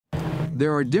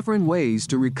There are different ways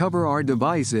to recover our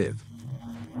device if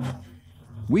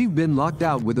we've been locked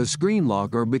out with a screen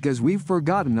lock or because we've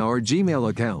forgotten our Gmail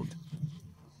account.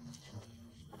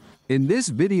 In this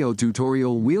video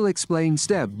tutorial, we'll explain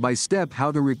step by step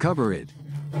how to recover it.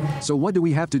 So what do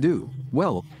we have to do?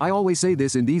 Well, I always say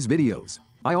this in these videos.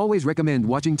 I always recommend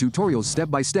watching tutorials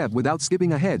step by step without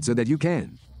skipping ahead so that you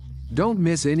don't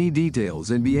miss any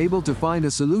details and be able to find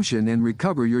a solution and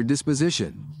recover your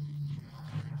disposition.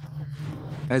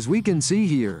 As we can see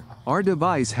here, our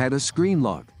device had a screen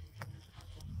lock.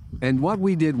 And what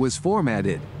we did was format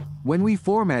it. When we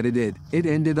formatted it, it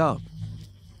ended up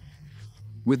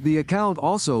with the account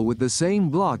also with the same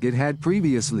block it had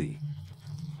previously.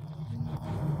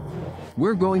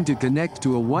 We're going to connect to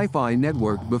a Wi-Fi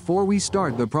network before we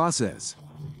start the process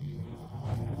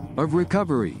of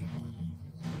recovery.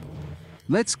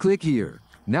 Let's click here.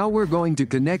 Now we're going to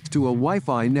connect to a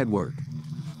Wi-Fi network.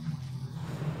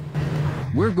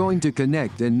 We're going to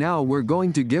connect and now we're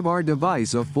going to give our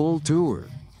device a full tour.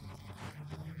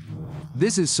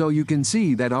 This is so you can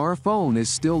see that our phone is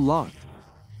still locked.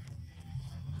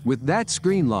 With that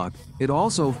screen lock, it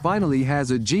also finally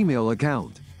has a Gmail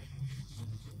account.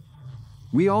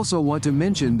 We also want to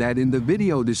mention that in the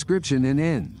video description and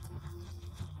in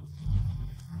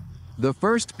the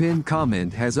first pinned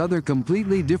comment has other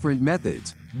completely different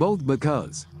methods, both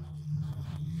because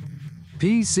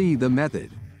PC the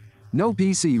method. No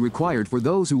PC required for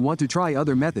those who want to try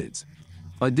other methods.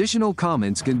 Additional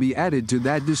comments can be added to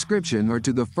that description or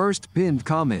to the first pinned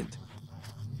comment.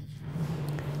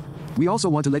 We also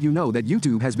want to let you know that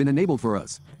YouTube has been enabled for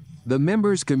us, the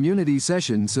members community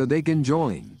session, so they can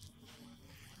join.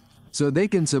 So they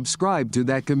can subscribe to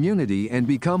that community and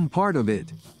become part of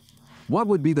it. What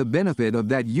would be the benefit of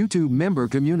that YouTube member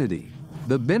community?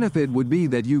 The benefit would be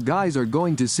that you guys are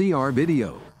going to see our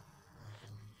video.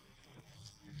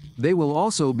 They will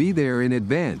also be there in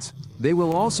advance. They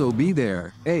will also be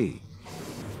there,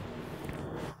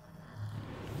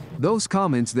 those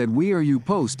comments that we or you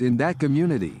post in that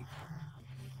community.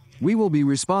 We will be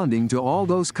responding to all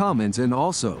those comments, and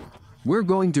also, we're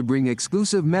going to bring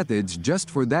exclusive methods just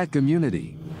for that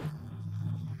community.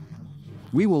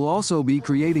 We will also be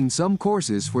creating some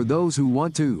courses for those who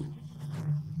want to.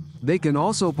 They can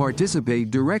also participate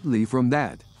directly from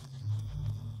that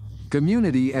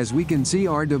community. As we can see,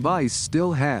 our device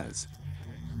still has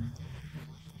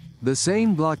the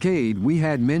same blockade we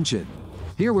had mentioned.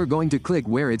 Here we're going to click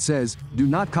where it says, do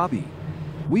not copy.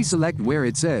 We select where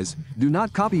it says, do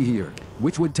not copy here,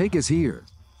 which would take us here,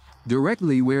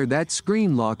 directly where that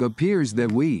screen lock appears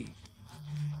that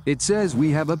it says we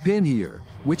have a pin here,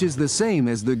 which is the same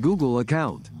as the Google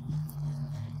account.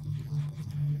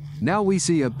 Now we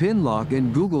see a pin lock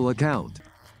in Google account.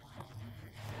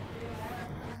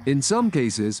 In some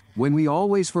cases, when we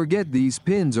always forget these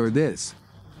pins or this,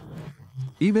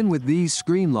 even with these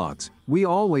screen locks, we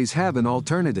always have an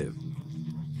alternative.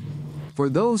 For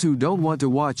those who don't want to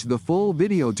watch the full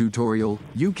video tutorial,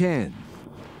 you can.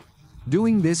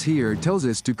 Doing this here tells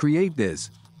us to create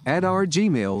this. Add our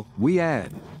Gmail,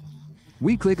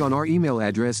 we click on our email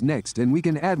address next and we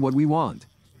can add what we want.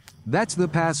 That's the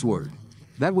password.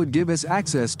 That would give us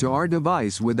access to our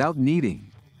device without needing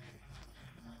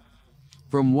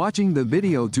from watching the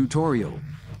video tutorial.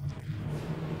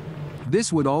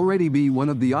 This would already be one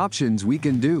of the options we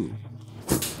can do.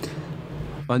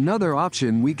 Another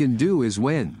option we can do is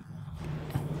when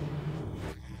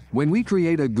we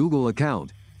create a Google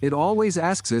account, it always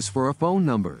asks us for a phone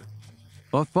number.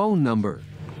 A phone number.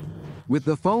 With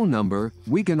the phone number,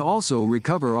 we can also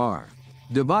recover our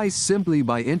device simply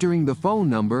by entering the phone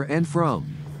number, and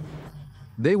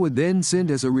they would then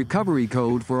send us a recovery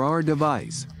code for our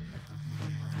device.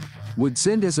 Would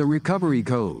send us a recovery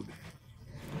code.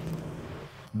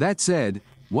 That said,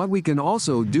 what we can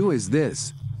also do is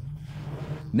this.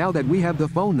 Now that we have the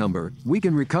phone number, we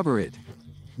can recover it.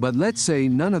 But let's say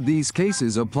none of these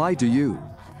cases apply to you.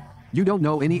 You don't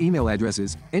know any email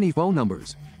addresses, any phone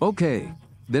numbers. Okay,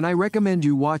 then I recommend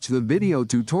you watch the video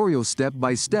tutorial step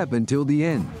by step until the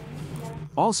end.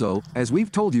 Also, as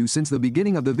we've told you since the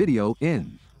beginning of the video,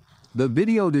 in the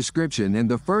video description and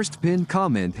the first pinned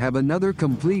comment have another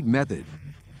complete method.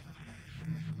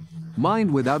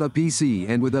 Mind without a PC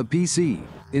and with a PC.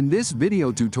 In this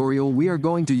video tutorial we are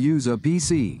going to use a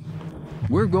PC.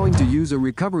 We're going to use a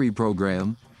recovery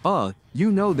program.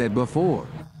 You know that before.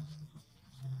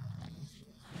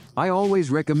 I always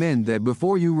recommend that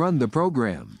before you run the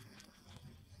program,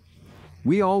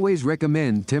 we always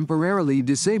recommend temporarily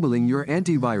disabling your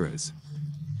antivirus.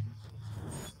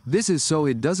 This is so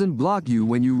it doesn't block you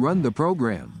when you run the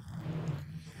program.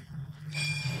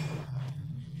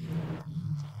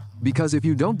 Because if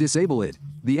you don't disable it,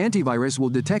 the antivirus will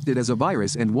detect it as a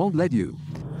virus and won't let you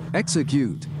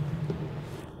execute.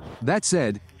 That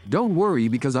said, don't worry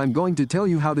because I'm going to tell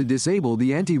you how to disable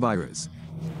the antivirus.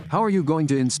 How are you going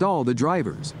to install the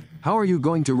drivers? How are you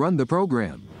going to run the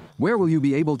program? Where will you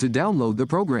be able to download the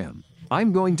program?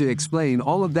 I'm going to explain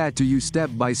all of that to you step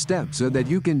by step so that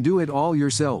you can do it all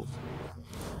yourself.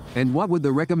 And what would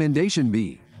the recommendation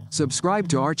be? Subscribe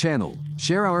to our channel,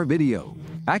 share our video,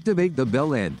 activate the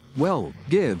bell and, well,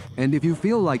 give, and if you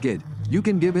feel like it, you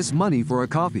can give us money for a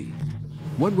coffee.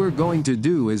 What we're going to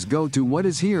do is go to what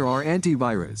is here our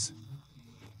antivirus.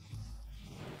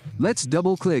 Let's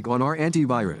double click on our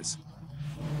antivirus.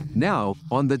 Now,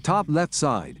 on the top left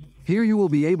side, here you will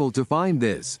be able to find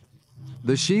this.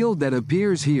 The shield that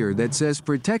appears here that says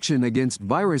protection against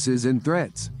viruses and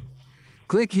threats.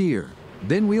 Click here,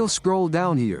 then we'll scroll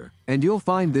down here, and you'll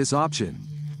find this option.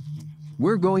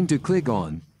 We're going to click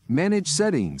on Manage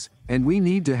Settings, and we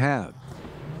need to have.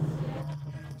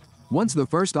 Once the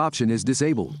first option is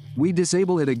disabled, we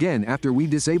disable it again after we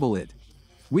disable it.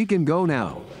 We can go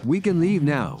now, we can leave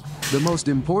now. The most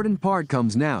important part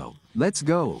comes now. Let's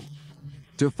go.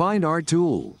 To find our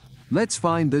tool, let's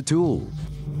find the tool.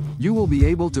 You will be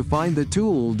able to find the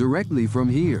tool directly from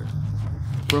here.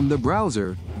 From the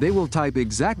browser, they will type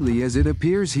exactly as it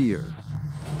appears here.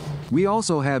 We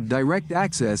also have direct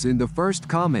access in the first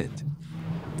comment.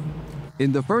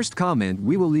 In the first comment,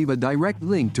 we will leave a direct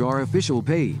link to our official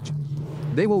page.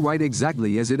 They will write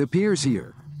exactly as it appears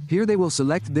here. Here they will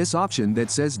select this option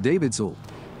that says Davidson.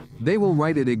 They will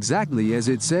write it exactly as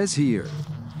it says here.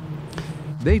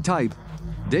 They type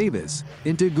Davis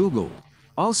into Google.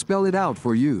 I'll spell it out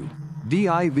for you.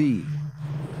 DIV.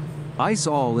 ICE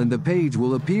all and the page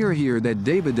will appear here that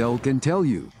Davidel can tell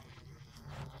you.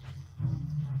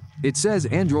 It says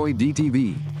Android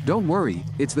DTV. Don't worry,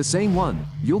 it's the same one.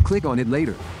 You'll click on it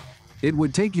later. It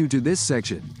would take you to this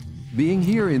section. Being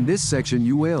here in this section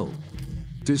you will.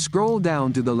 To scroll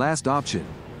down to the last option,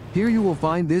 here you will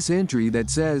find this entry that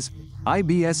says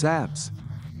IBS apps.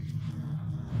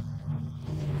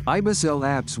 IBSL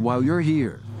apps while you're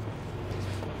here.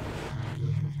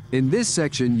 In this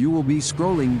section you will be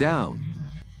scrolling down.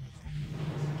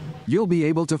 You'll be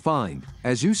able to find,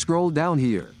 as you scroll down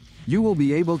here, you will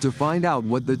be able to find out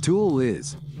what the tool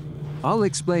is. I'll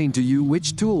explain to you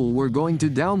which tool we're going to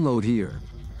download here.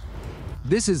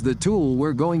 This is the tool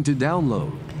we're going to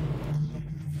download.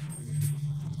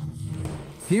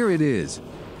 Here it is.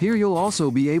 Here you'll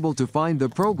also be able to find the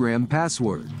program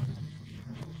password.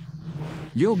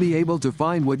 You'll be able to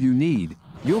find what you need.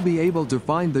 You'll be able to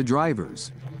find the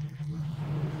drivers.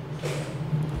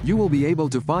 You will be able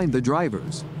to find the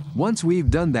drivers. Once we've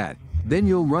done that, then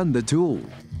you'll run the tool.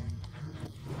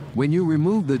 When you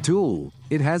remove the tool,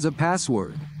 it has a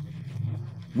password.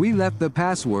 We left the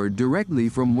password directly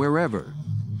from wherever.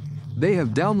 They have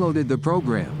downloaded the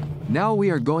program. Now we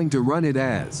are going to run it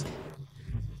as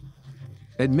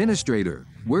administrator.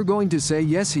 We're going to say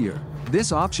yes here.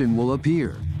 This option will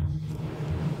appear.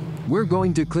 We're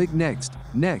going to click next,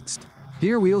 next.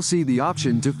 Here we'll see the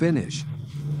option to finish.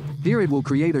 Here it will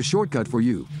create a shortcut for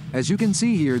you. As you can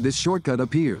see here, this shortcut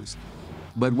appears.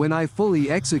 But when I fully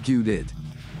execute it,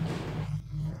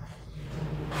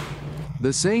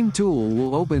 the same tool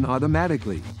will open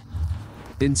automatically.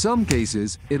 In some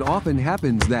cases, it often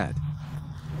happens that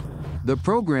the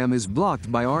program is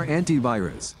blocked by our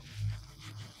antivirus.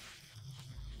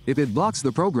 If it blocks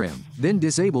the program, then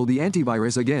disable the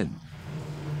antivirus again.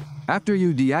 After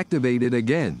you deactivate it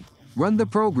again, run the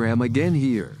program again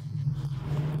here.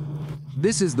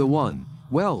 This is the one.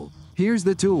 Well, here's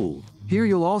the tool. Here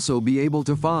you'll also be able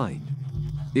to find.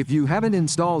 If you haven't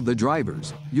installed the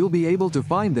drivers, you'll be able to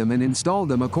find them and install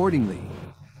them accordingly.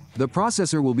 The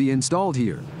processor will be installed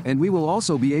here, and we will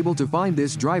also be able to find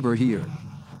this driver here.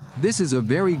 This is a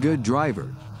very good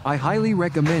driver. I highly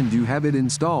recommend you have it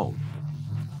installed.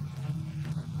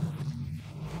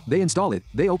 They install it,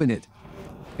 they open it.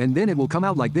 And then it will come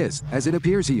out like this, as it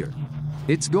appears here.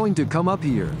 It's going to come up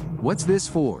here. What's this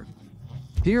for?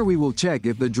 Here we will check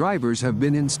if the drivers have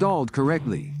been installed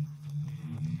correctly.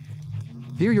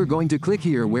 Here you're going to click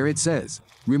here where it says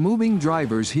removing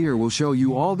drivers. Here will show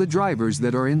you all the drivers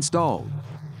that are installed.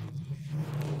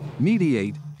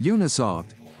 Mediate,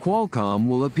 Unisoft, Qualcomm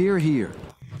will appear here.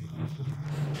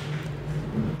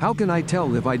 How can I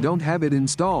tell if I don't have it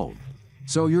installed?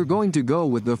 So you're going to go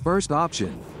with the first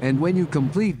option, and when you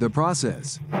complete the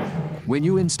process, when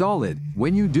you install it,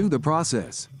 when you do the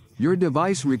process, your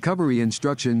device recovery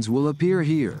instructions will appear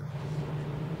here.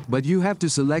 But you have to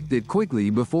select it quickly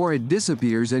before it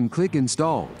disappears and click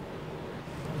install.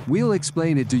 We'll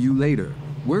explain it to you later.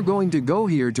 We're going to go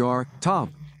here to our top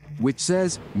which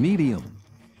says medium.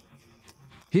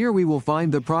 Here we will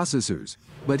find the processors,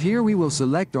 but here we will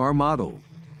select our model.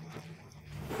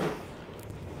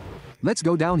 Let's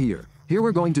go down here. Here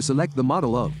we're going to select the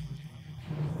model of.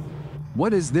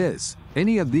 What is this?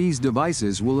 Any of these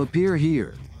devices will appear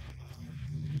here.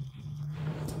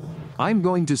 I'm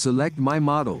going to select my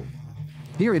model.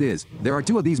 Here it is. There are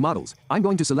two of these models. I'm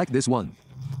going to select this one.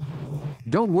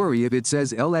 Don't worry if it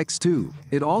says LX2,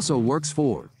 it also works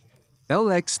for.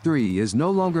 LX3 is no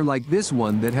longer like this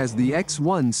one that has the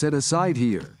X1 set aside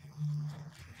here.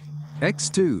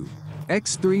 X2,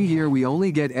 X3 here we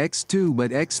only get X2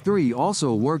 but X3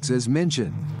 also works as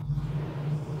mentioned.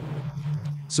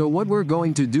 So what we're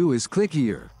going to do is click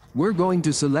here. We're going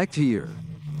to select here.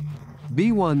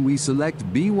 B1 we select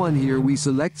B1 here we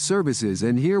select services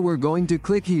and here we're going to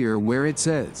click here where it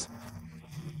says.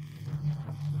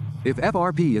 If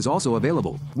FRP is also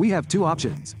available, we have two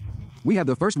options. We have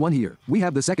the first one here, we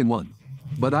have the second one.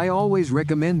 But I always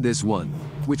recommend this one,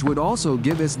 which would also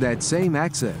give us that same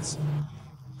access.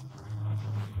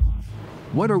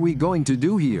 What are we going to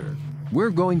do here? We're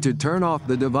going to turn off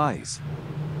the device.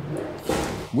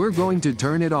 We're going to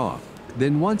turn it off.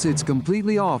 Then once it's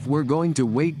completely off, we're going to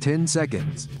wait 10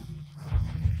 seconds.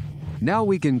 Now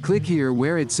we can click here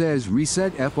where it says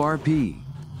Reset FRP.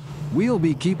 We'll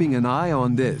be keeping an eye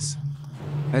on this.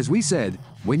 As we said,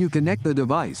 when you connect the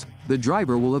device, the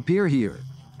driver will appear here.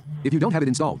 If you don't have it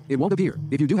installed, it won't appear.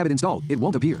 If you do have it installed, it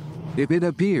won't appear. If it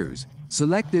appears,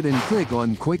 select it and click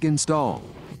on Quick Install.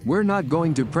 We're not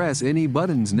going to press any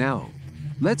buttons now.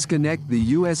 Let's connect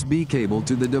the USB cable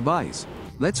to the device.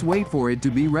 Let's wait for it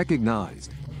to be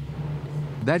recognized.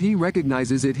 That he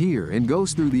recognizes it here and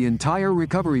goes through the entire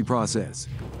recovery process.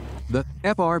 The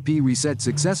FRP reset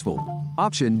successful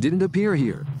option didn't appear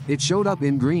here. It showed up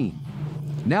in green.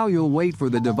 Now you'll wait for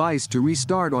the device to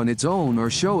restart on its own or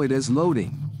show it as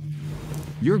loading.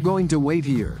 You're going to wait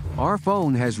here. Our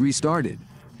phone has restarted.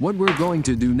 What we're going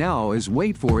to do now is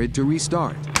wait for it to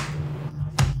restart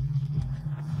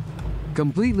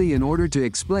completely in order to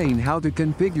explain how to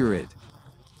configure it.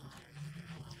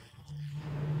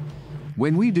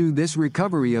 When we do this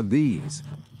recovery of these,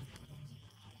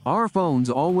 our phones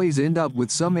always end up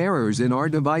with some errors in our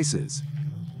devices.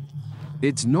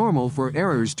 It's normal for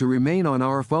errors to remain on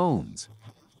our phones.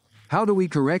 How do we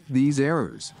correct these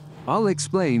errors? I'll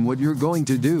explain what you're going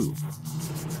to do.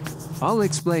 I'll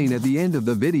explain at the end of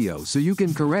the video so you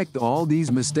can correct all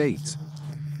these mistakes.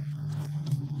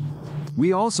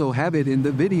 We also have it in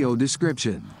the video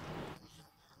description.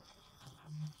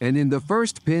 And in the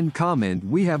first pinned comment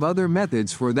we have other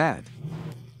methods for that.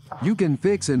 You can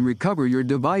fix and recover your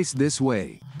device this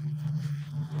way.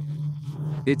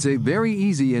 It's a very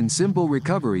easy and simple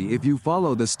recovery if you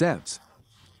follow the steps.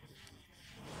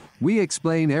 We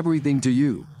explain everything to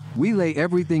you. We lay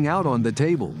everything out on the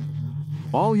table.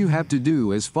 All you have to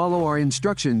do is follow our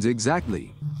instructions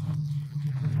exactly.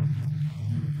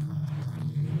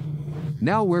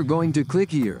 Now we're going to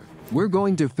click here. We're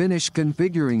going to finish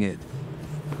configuring it.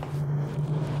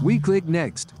 We click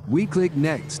next. We click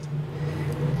next.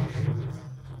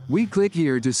 We click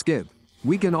here to skip.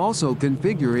 We can also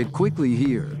configure it quickly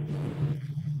here.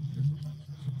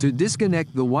 To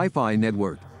disconnect the Wi-Fi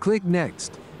network, click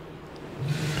next.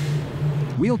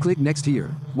 We'll click next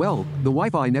here. Well, the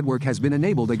Wi-Fi network has been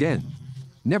enabled again.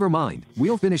 Never mind,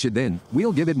 we'll finish it then,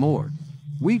 we'll give it more.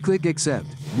 We click accept.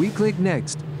 We click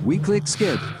next. We click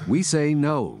skip. We say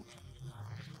no.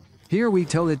 Here we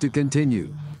tell it to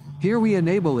continue. Here we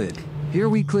enable it. Here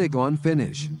we click on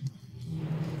finish.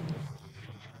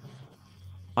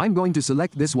 I'm going to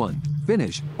select this one.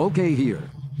 Finish. OK here.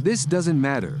 This doesn't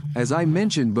matter, as I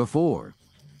mentioned before.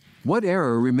 What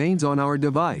error remains on our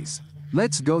device?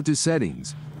 Let's go to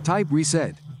settings. Type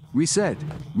reset. Reset.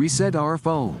 Reset our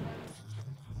phone.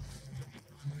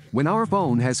 When our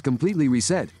phone has completely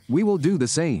reset, we will do the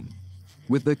same.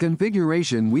 With the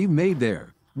configuration we've made there,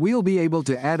 we'll be able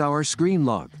to add our screen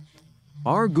lock,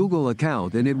 our Google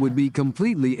account, and it would be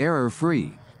completely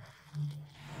error-free.